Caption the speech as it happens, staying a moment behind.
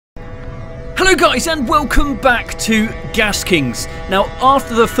Hello guys and welcome back to Gas Kings. Now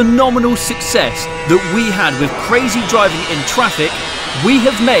after the phenomenal success that we had with crazy driving in traffic, we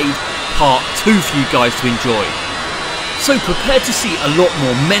have made part 2 for you guys to enjoy. So prepare to see a lot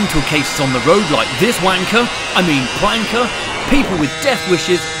more mental cases on the road like this wanker, planker, people with death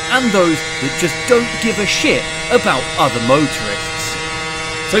wishes and those that just don't give a shit about other motorists.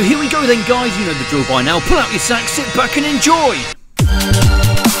 So here we go then guys, you know the drill by now, pull out your sack, sit back and enjoy!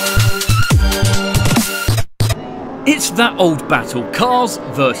 It's that old battle, cars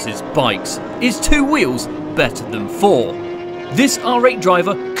versus bikes. Is 2 wheels better than 4? This R8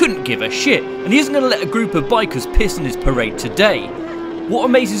 driver couldn't give a shit, and he isn't going to let a group of bikers piss on his parade today. What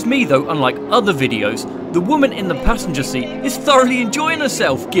amazes me though, unlike other videos, the woman in the passenger seat is thoroughly enjoying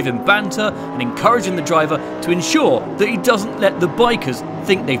herself, giving banter and encouraging the driver to ensure that he doesn't let the bikers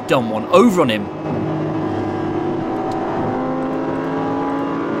think they've done one over on him.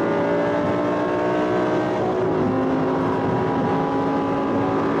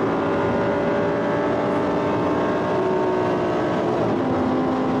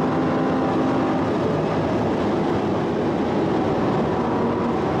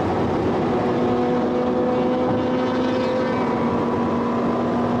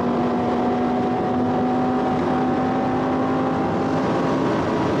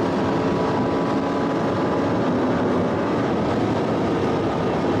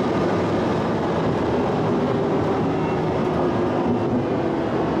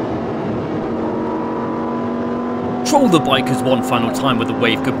 Troll the bikers one final time with a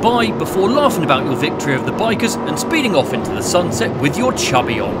wave goodbye before laughing about your victory over the bikers and speeding off into the sunset with your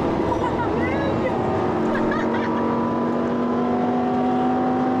chubby on.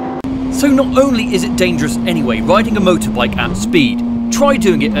 So not only is it dangerous anyway riding a motorbike at speed, try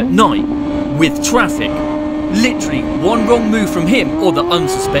doing it at night with traffic. Literally one wrong move from him or the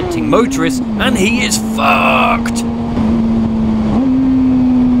unsuspecting motorist and he is fucked!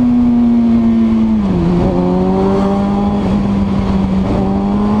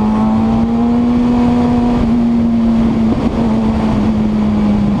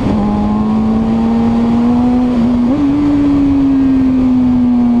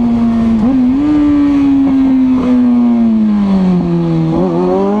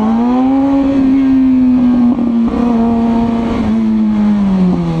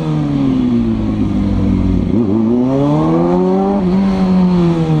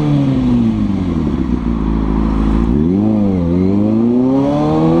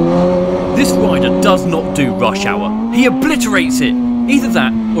 Does not do rush hour. He obliterates it. Either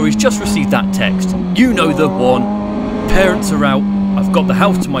that or he's just received that text. You know the one. Parents are out. I've got the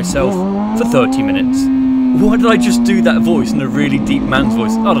house to myself for 30 minutes. Why did I just do that voice in a really deep man's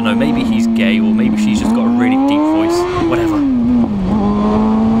voice? I don't know, maybe he's gay or maybe she's just got a really deep voice. Whatever.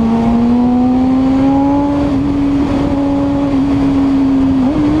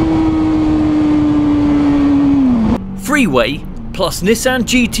 Freeway plus Nissan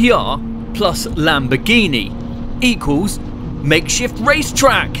GTR plus Lamborghini equals makeshift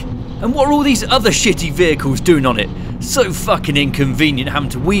racetrack. And what are all these other shitty vehicles doing on it? So fucking inconvenient having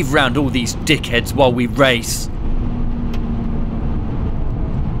to weave around all these dickheads while we race.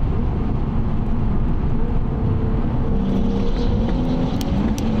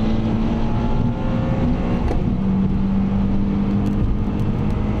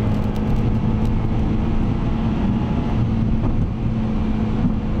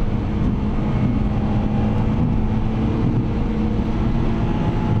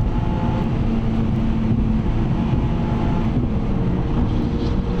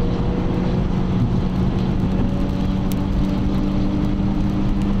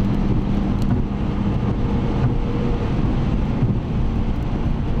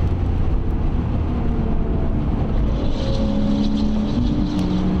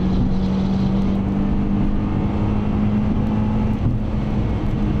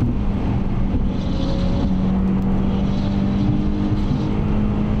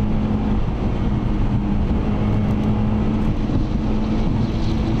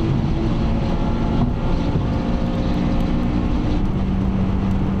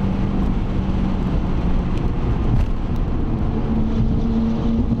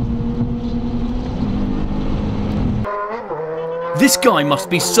 This guy must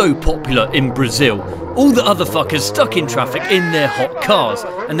be so popular in Brazil. All the other fuckers stuck in traffic in their hot cars,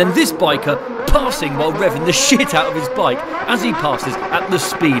 and then this biker passing while revving the shit out of his bike as he passes at the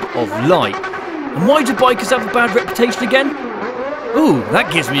speed of light. And why do bikers have a bad reputation again? Ooh,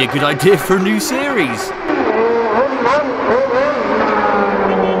 that gives me a good idea for a new series.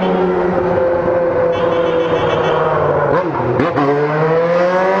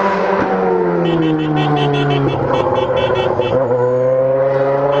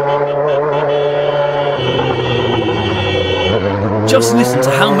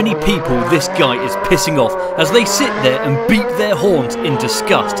 listen to how many people this guy is pissing off as they sit there and beat their horns in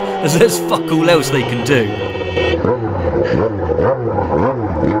disgust, as there's fuck all else they can do.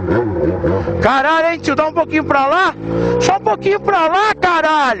 Caralho, hein, tio, dá pouquinho pra lá? Só pouquinho pra lá,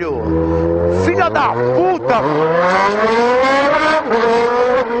 caralho! Filha da puta!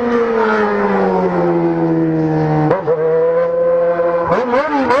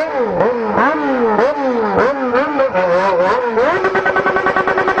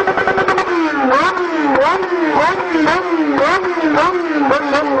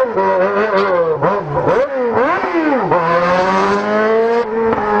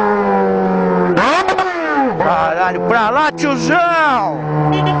 Caralho, pra lá, tiozão!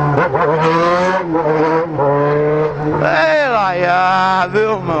 Ei, lá,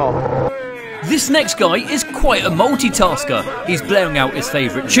 viu, meu? This next guy is quite a multitasker. He's blaring out his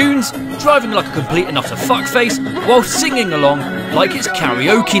favourite tunes, driving like a complete and utter fuckface, while singing along like it's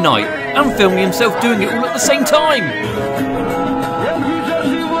karaoke night, and filming himself doing it all at the same time.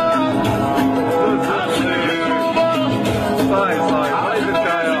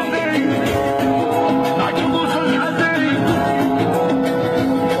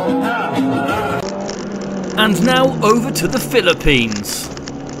 And now over to the Philippines.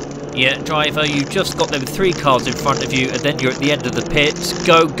 Yeah, driver, you just got them 3 cars in front of you and then you're at the end of the pits.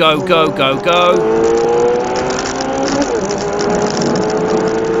 Go, go, go, go, go.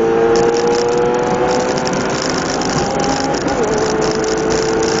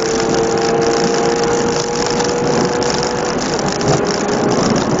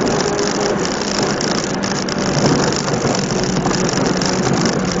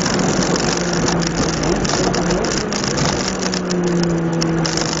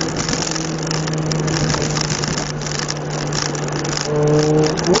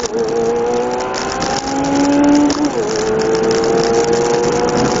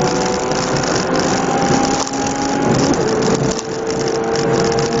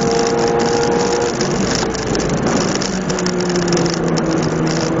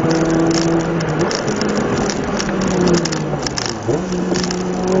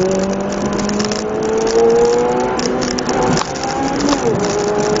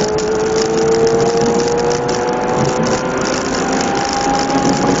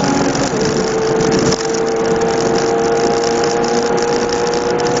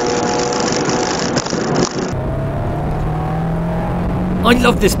 I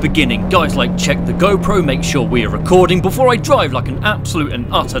love this beginning. Guys like check the GoPro, make sure we are recording before I drive like an absolute and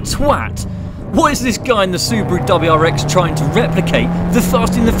utter twat. What is this guy in the Subaru WRX trying to replicate the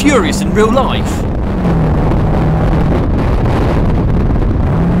Fast and the Furious in real life?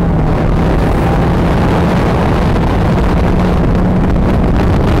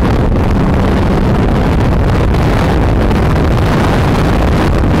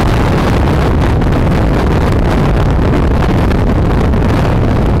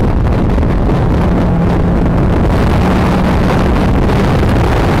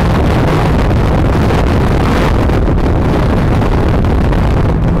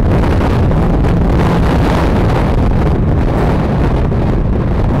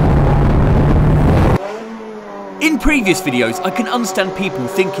 In previous videos, I can understand people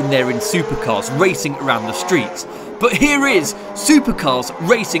thinking they're in supercars racing around the streets, but here is supercars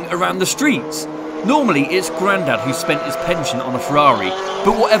racing around the streets. Normally it's Grandad who spent his pension on a Ferrari,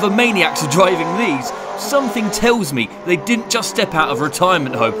 but whatever maniacs are driving these, something tells me they didn't just step out of a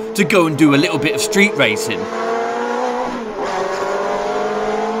retirement home to go and do a little bit of street racing.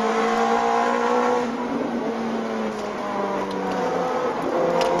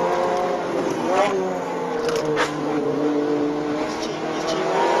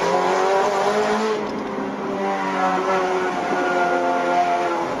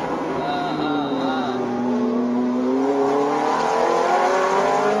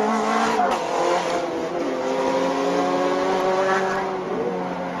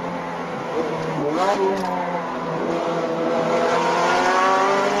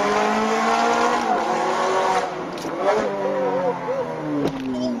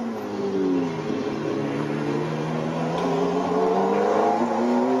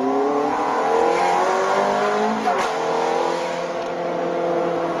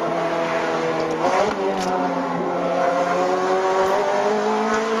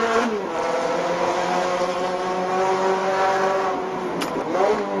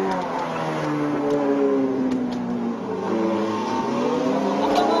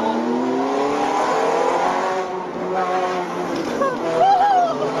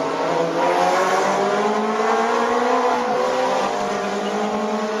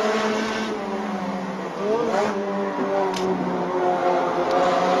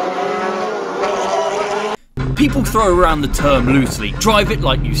 People throw around the term loosely, drive it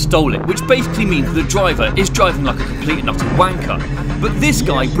like you stole it, which basically means the driver is driving like a complete and utter wanker. But this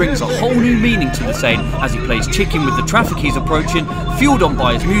guy brings a whole new meaning to the saying as he plays chicken with the traffic he's approaching, fueled on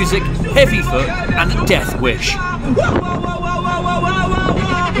by his music, heavy foot and death wish.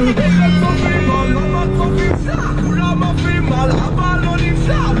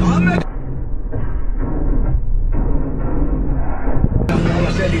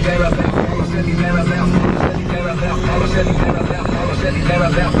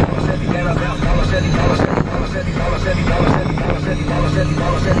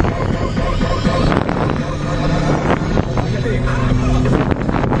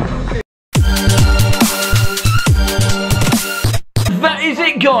 That is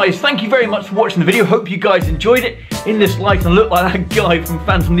it, guys. Thank you very much for watching the video. Hope you guys enjoyed it. In this light, I look like that guy from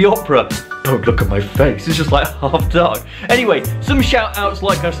Phantom of the Opera. Don't look at my face, it's just like half dark. Anyway, some shout outs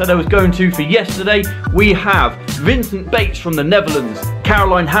like I said I was going to for yesterday. We have Vincent Bates from the Netherlands,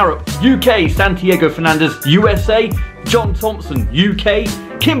 Caroline Harrop, UK, Santiago Fernandez, USA, John Thompson, UK,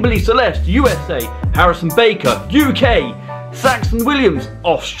 Kimberly Celeste, USA, Harrison Baker, UK, Saxon Williams,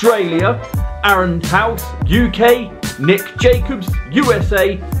 Australia, Aaron House, UK, Nick Jacobs,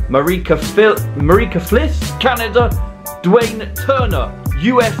 USA, Marika Fliss, Canada, Dwayne Turner,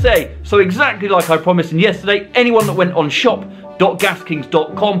 USA. So exactly like I promised in yesterday, anyone that went on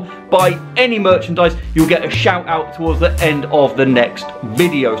shop.gaskings.com, buy any merchandise, you'll get a shout out towards the end of the next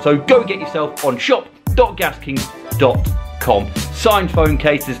video. So go get yourself on shop.gaskings.com. Signed phone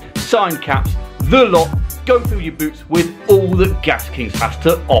cases, signed caps, the lot. Go fill your boots with all that Gas Kings has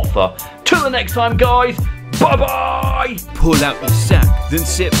to offer. Till the next time, guys, bye bye! Pull out your sack, then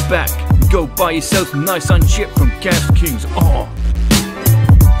sit back and go buy yourself some nice unchipped from Gas Kings. Oh.